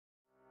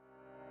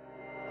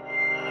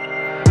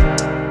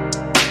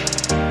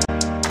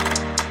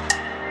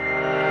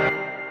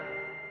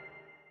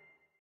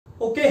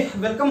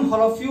welcome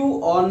all of you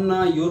on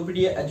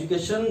YourPedia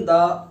Education,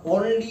 the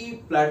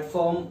only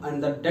platform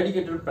and the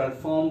dedicated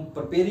platform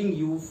preparing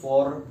you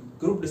for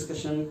group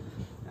discussion.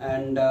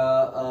 And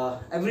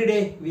every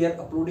day we are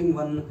uploading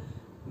one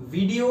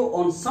video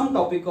on some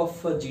topic of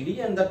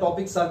GD, and the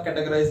topics are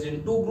categorized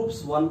in two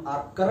groups. One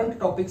are current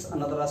topics,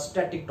 another are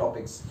static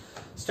topics.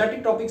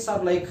 Static topics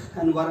are like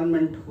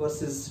environment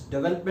versus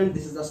development.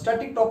 This is the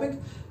static topic.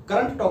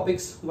 Current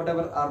topics,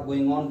 whatever are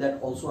going on,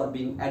 that also are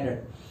being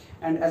added.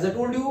 And as I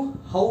told you,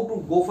 how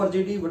to go for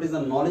GD, what is the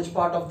knowledge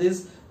part of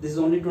this? This is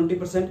only 20%,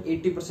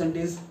 80%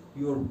 is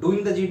you're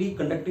doing the GD,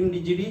 conducting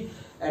the GD.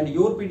 And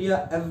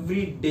YourPedia,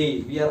 every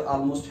day we are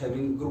almost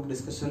having group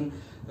discussion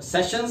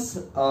sessions,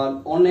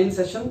 online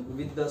session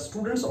with the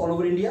students all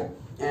over India.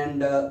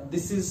 And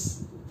this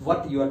is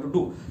what you have to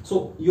do.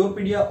 So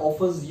YourPedia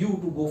offers you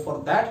to go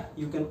for that.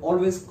 You can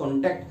always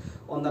contact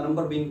on the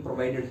number being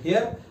provided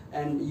here,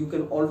 and you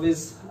can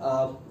always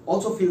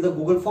also fill the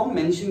Google form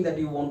mentioning that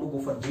you want to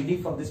go for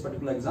GD for this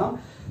particular exam.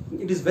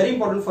 It is very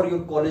important for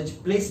your college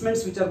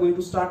placements which are going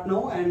to start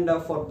now, and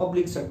for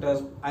public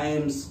sectors,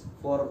 IIMs,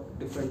 for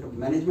different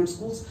management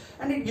schools,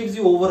 and it gives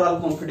you overall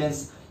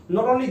confidence.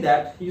 Not only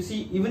that, you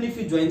see, even if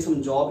you join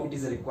some job, it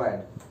is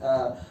required.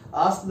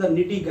 Ask the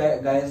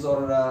NITIE guys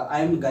or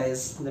IIM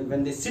guys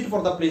when they sit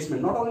for the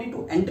placement, not only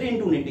to enter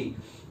into NITIE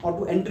or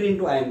to enter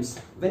into IIMs.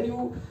 When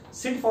you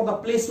sit for the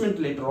placement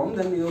later on,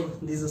 then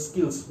these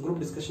skills, group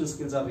discussion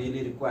skills, are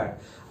really required.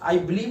 I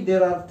believe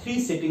there are 3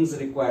 sittings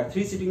required.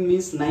 3 sitting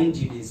means 9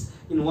 GDs.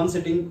 In one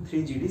sitting,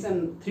 3 GDs,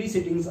 and 3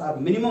 sittings are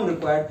minimum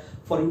required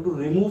for you to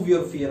remove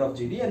your fear of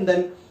GD, and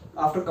then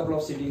after a couple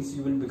of sittings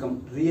you will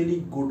become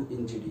really good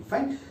in GD.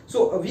 Fine.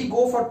 So we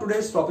go for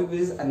today's topic, which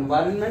is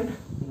environment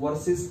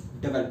versus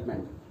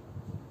development.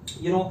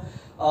 You know,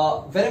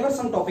 wherever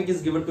some topic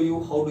is given to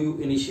you, how do you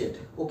initiate?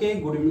 Okay,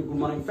 good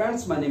morning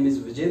friends, my name is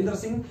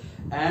Vijayender,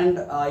 and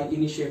I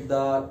initiate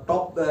the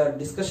top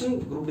discussion,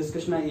 group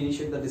discussion. I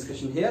initiate the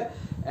discussion here.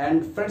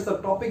 And friends, the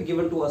topic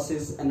given to us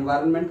is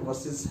environment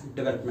versus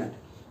development.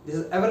 This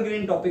is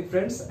evergreen topic,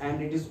 friends,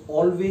 and it is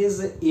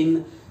always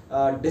in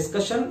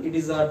discussion. It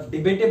is a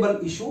debatable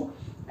issue,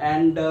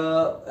 and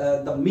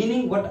the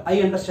meaning, what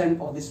I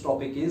understand of this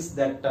topic is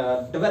that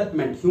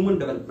development, human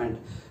development,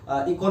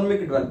 economic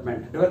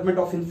development, development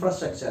of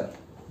infrastructure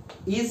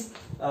is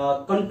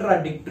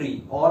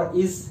contradictory or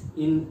is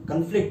in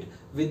conflict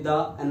with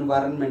the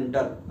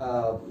environmental,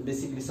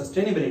 basically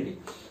sustainability.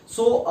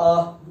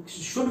 So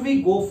should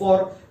we go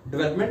for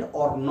development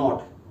or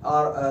not?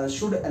 Or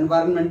should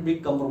environment be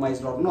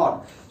compromised or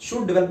not?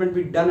 Should development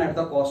be done at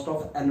the cost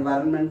of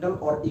environmental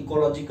or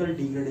ecological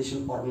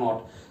degradation or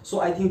not? So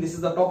I think this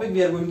is the topic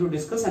we are going to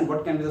discuss, and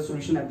what can be the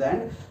solution at the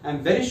end. I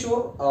am very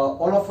sure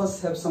all of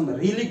us have some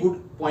really good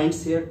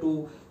points here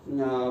to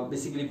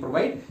basically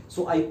provide.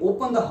 So I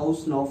open the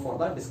house now for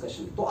the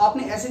discussion. तो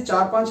आपने ऐसे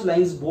 4-5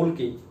 lines बोल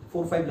के,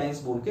 4-5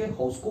 lines बोल के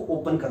house को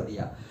open कर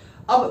दिया.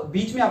 अब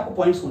बीच में आपको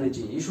पॉइंट्स होने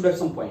चाहिए. You should have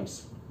some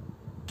points.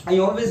 I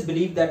always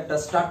believe that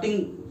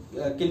starting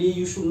के लिए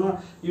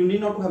you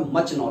need not to have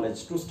much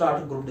knowledge to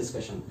start group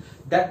discussion.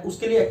 That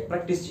उसके लिए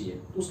प्रैक्टिस चाहिए,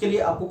 उसके लिए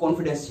आपको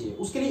कॉन्फिडेंस चाहिए,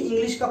 उसके लिए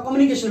इंग्लिश का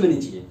कम्युनिकेशन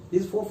नहीं चाहिए.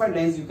 These 4-5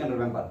 lines you can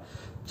remember.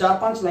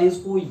 4-5 lines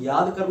को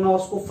याद करना और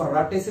उसको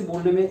फर्राटे से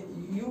बोलने में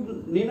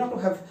you need not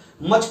to have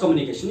much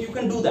communication. You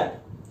can do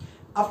that.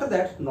 After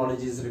that,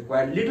 knowledge is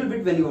required little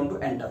bit when you want to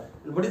enter.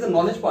 And what is the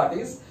knowledge part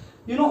is,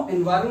 you know,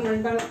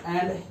 environmental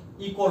and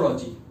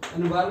ecology.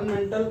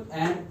 Environmental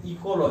and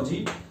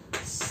ecology,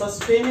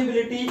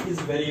 sustainability is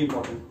very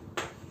important.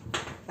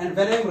 And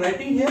when I am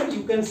writing here,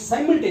 you can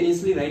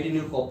simultaneously write in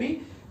your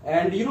copy.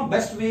 And you know,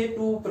 best way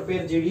to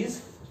prepare GD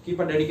is keep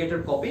a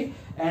dedicated copy,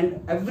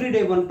 and every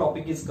day one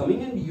topic is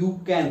coming, and you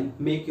can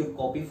make your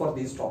copy for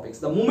these topics.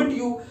 The moment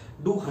you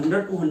do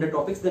 100-200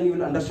 topics, then you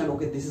will understand,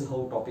 okay, this is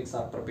how topics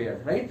are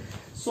prepared, right?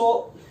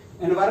 So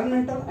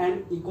environmental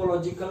and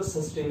ecological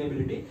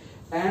sustainability.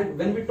 And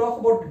when we talk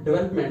about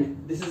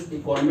development, this is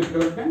economic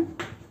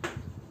development.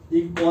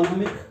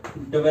 Economic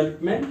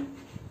development,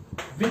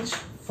 which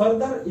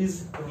further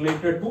is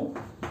related to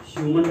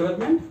human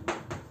development.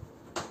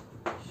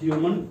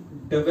 Human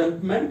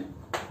development,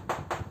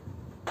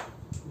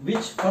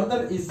 which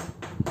further is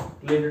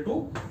related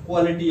to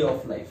quality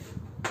of life.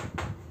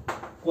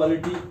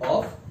 Quality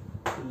of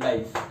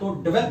life. So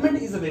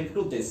development is related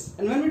to this.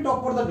 And when we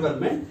talk about the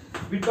development,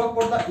 we talk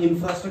about the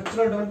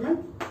infrastructural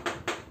development.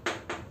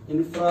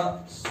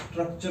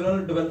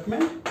 Infrastructural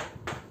development.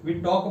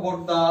 We talk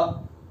about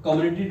the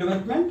community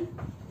development.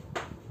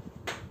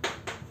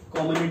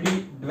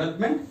 Community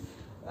development.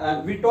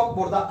 And we talk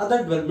about the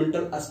other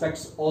developmental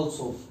aspects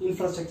also.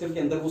 Infrastructure के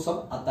अंदर वो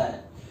सब आता है.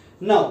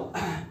 Now,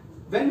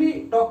 when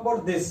we talk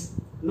about this,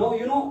 now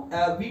you know,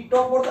 we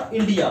talk about the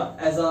India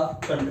as a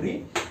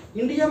country.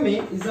 India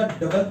is a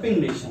developing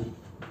nation.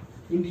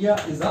 India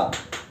is a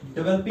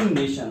developing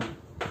nation,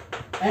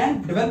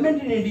 and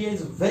development in India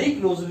is very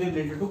closely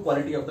related to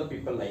quality of the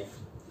people life.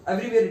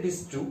 Everywhere it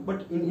is true,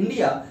 but in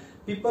India,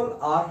 people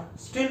are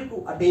still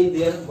to attain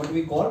their what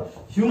we call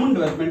human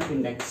development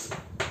index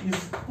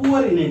is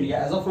poor in India.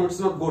 As of now, it's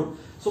not good.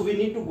 So we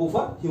need to go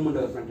for human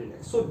development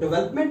index. So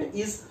development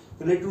is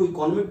related to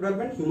economic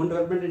development, human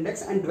development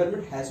index, and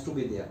development has to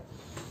be there.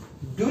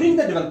 During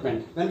the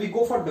development, when we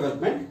go for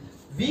development,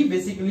 we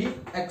basically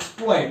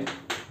exploit,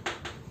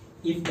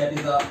 if that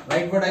is the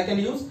right word I can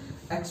use,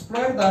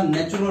 exploit the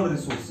natural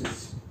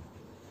resources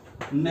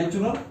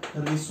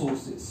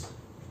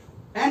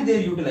and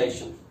their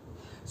utilization.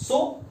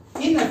 So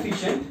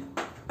inefficient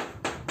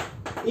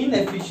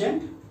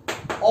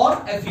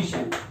or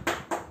efficient.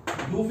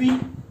 Do we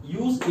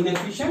use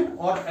inefficient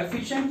or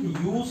efficient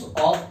use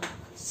of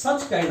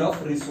such kind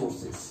of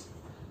resources?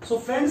 So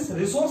friends,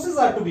 resources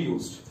are to be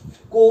used.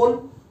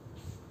 Coal,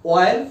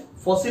 oil,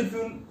 fossil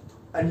fuel,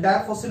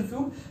 entire fossil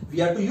fuel, we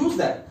have to use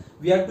that.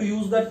 We have to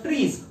use the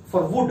trees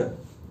for wood.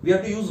 We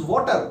have to use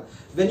water.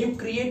 When you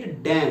create a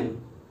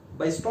dam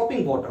by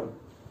stopping water,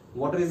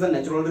 water is a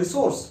natural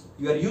resource.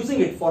 You are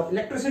using it for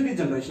electricity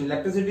generation.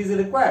 Electricity is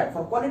required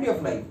for quality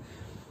of life.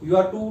 You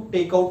have to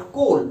take out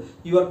coal.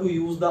 You have to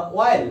use the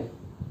oil,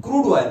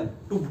 crude oil,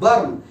 to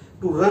burn,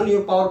 to run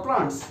your power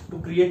plants, to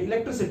create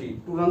electricity,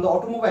 to run the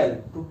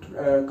automobile,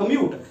 to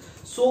commute.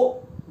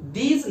 So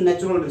these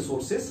natural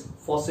resources,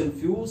 fossil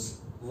fuels,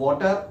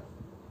 water,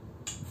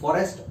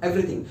 forest,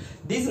 everything,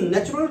 these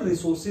natural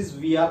resources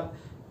we are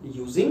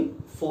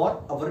using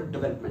for our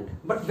development.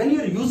 But when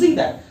you are using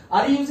that,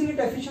 are you using it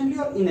efficiently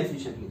or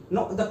inefficiently?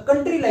 No, the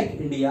country like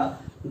India,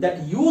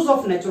 that use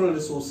of natural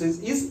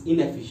resources is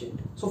inefficient.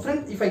 So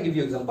friends, if I give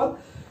you example,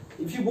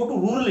 if you go to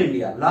rural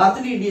India,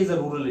 largely India is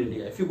a rural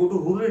India. If you go to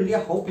rural India,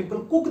 how people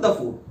cook the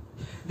food?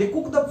 They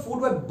cook the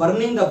food by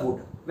burning the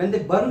wood. When they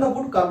burn the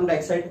wood, carbon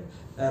dioxide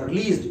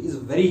released is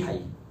very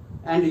high.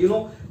 And you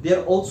know, they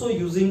are also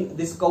using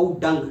this cow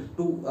dung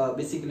to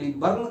basically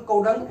burn the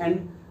cow dung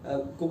and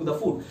cook the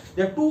food.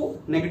 There are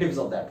two negatives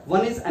of that.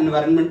 One is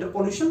environmental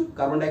pollution,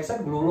 carbon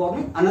dioxide, global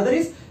warming. Another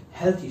is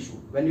health issue.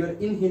 When you are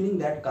inhaling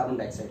that carbon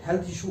dioxide,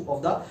 health issue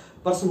of the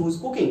person who is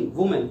cooking,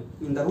 woman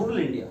in the rural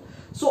India.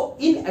 So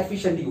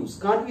inefficient use.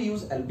 Can't we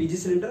use LPG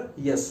cylinder?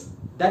 Yes,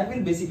 that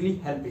will basically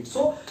help it.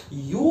 So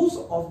use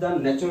of the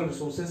natural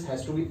resources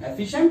has to be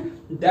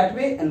efficient. That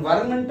way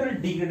environmental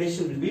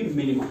degradation will be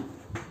minimum.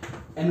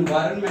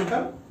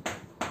 Environmental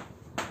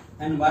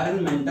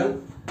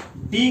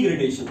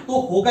degradation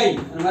तो होगा ही.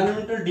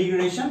 Environmental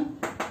degradation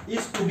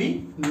is to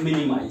be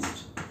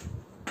minimized.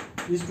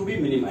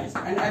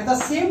 And at the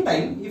same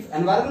time, if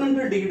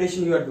environmental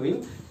degradation you are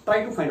doing,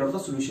 try to find out the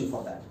solution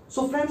for that.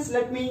 So friends,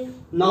 let me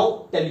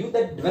now tell you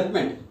that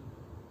development,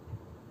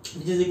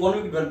 which is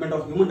economic development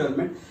or human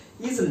development,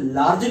 is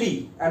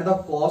largely at the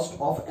cost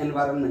of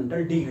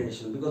environmental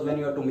degradation, because when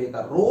you have to make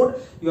a road,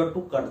 you have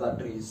to cut the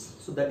trees.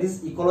 So that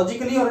is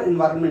ecologically or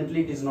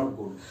environmentally it is not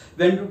good.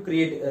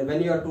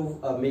 When you have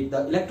to make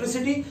the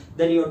electricity,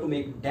 then you have to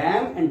make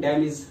dam, and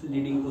dam is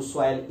leading to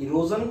soil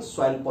erosion,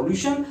 soil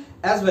pollution,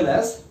 as well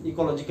as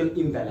ecological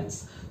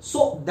imbalance.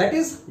 So that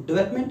is,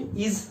 development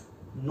is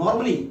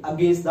normally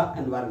against the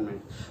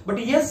environment.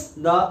 But yes,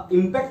 the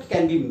impact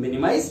can be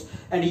minimized,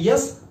 and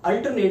yes,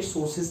 alternate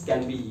sources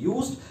can be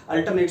used,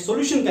 alternate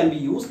solution can be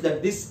used,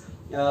 that this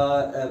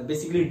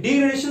basically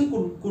degradation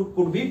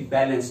could be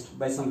balanced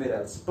by somewhere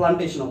else,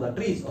 plantation of the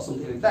trees or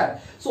something like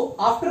that. So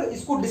after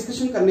isko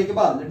discussion karne ke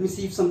baad, let me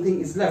see if something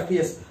is left.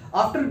 Yes,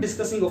 after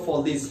discussing of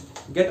all this,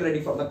 get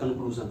ready for the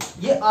conclusion.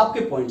 ये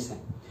आपके points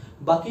हैं,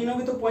 बाकी ने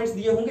भी तो points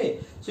दिए होंगे.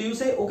 So you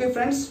say, okay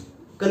friends,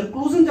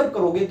 conclusion जब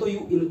करोगे तो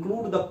you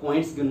include the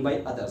points given by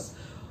others.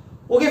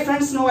 Okay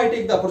friends, now I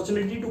take the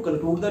opportunity to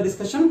conclude the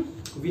discussion.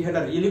 We had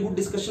a really good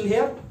discussion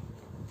here.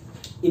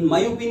 In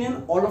my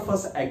opinion, all of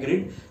us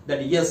agreed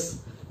that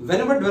yes,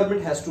 whenever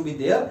development has to be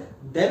there,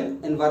 then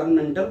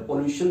environmental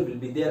pollution will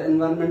be there,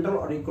 environmental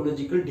or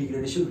ecological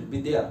degradation will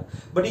be there.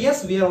 But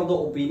yes, we are of the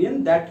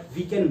opinion that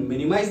we can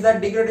minimize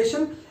that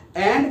degradation,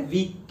 and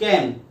we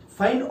can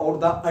find out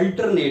the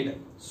alternate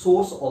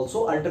source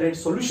also, alternate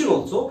solution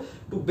also,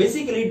 to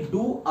basically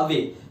do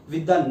away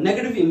with the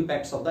negative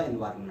impacts of the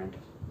environment.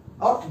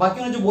 और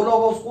बाकी ने जो बोला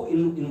होगा उसको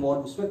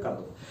involve उसमें कर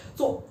दो.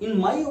 So in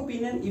my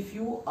opinion, if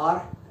you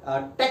are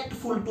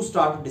tactful to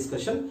start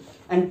discussion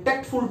and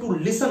tactful to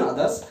listen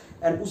others,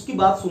 and उसकी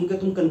बात सुन के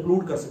तुम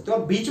conclude कर सकते हो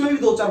और बीच में भी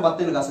दो चार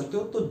बातें लगा सकते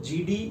हो, तो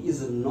GD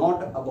is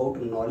not about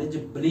knowledge,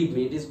 believe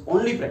me, it is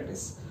only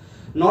practice.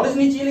 Knowledge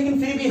नहीं चाहिए, लेकिन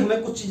फिर भी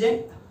हमें कुछ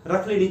चीजें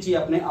रख लेनी चाहिए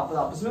अपने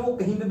आपस में, वो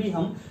कहीं पे भी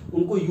हम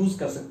उनको यूज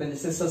कर सकते हैं,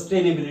 जैसे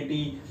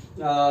sustainability,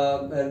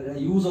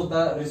 use of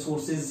the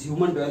resources,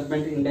 human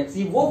development index.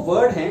 ये वो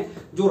वर्ड हैं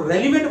जो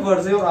रेलिवेंट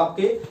वर्ड्स हैं और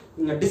आपके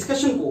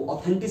डिस्कशन को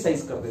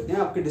ऑथेंटिसाइज कर देते हैं,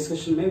 आपके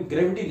डिस्कशन में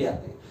ग्रेविटी ले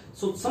आते हैं.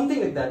 So something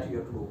like that you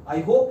have to do.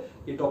 I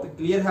hope ये टॉपिक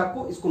क्लियर है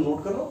आपको. इसको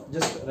नोट कर लो,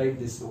 जस्ट राइट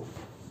दिस नाउ.